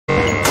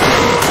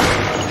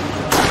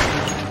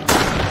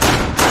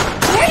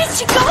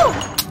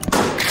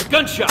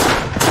gunshot!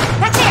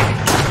 Back there!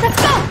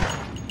 Let's go!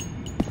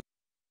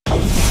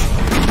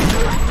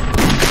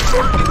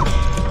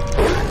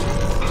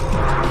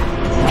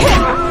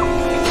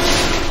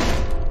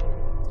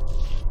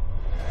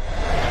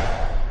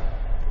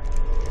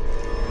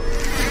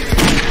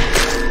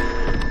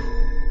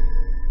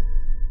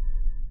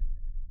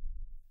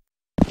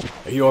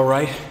 Are you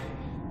alright?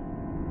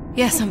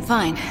 Yes, I'm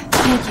fine.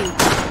 Thank you.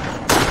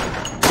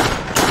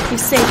 You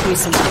saved me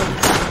some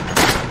bullets.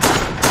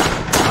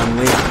 I'm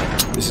Leon.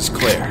 This is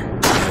Claire.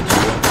 And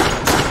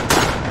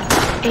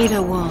you?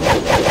 Ada Wong.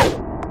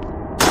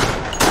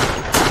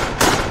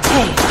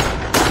 Hey,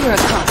 you're a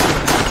cop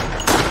here.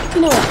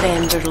 You know what,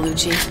 Van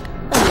Bertolucci?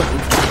 I'm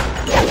looking for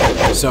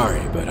you.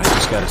 Sorry, but I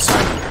just got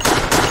assigned here.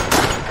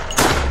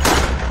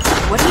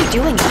 What are you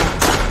doing here?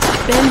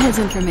 Ben has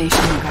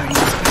information regarding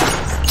his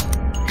presence.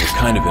 What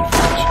kind of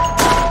information?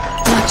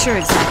 Not sure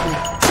exactly,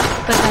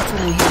 but that's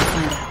what I'm here to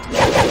find out.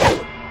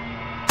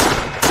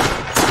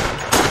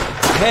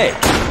 Hey!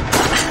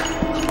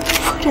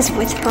 What is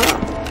with her?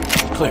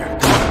 Claire,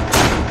 come on.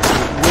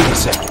 Wait a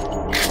second.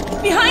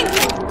 Behind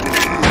you!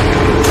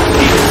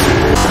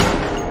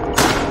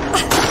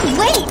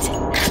 Wait!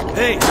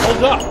 Hey,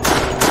 hold up!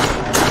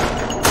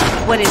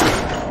 What is it?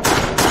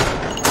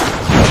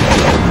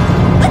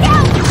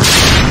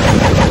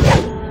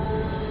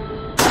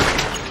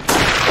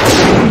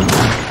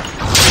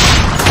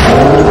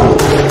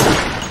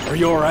 Are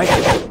you alright?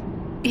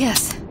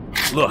 Yes.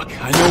 Look,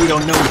 I know we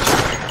don't know each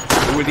other,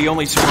 but we're the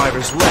only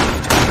survivors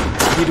left.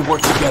 We need to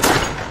work together.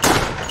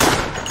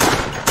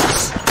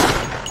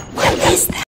 What is that?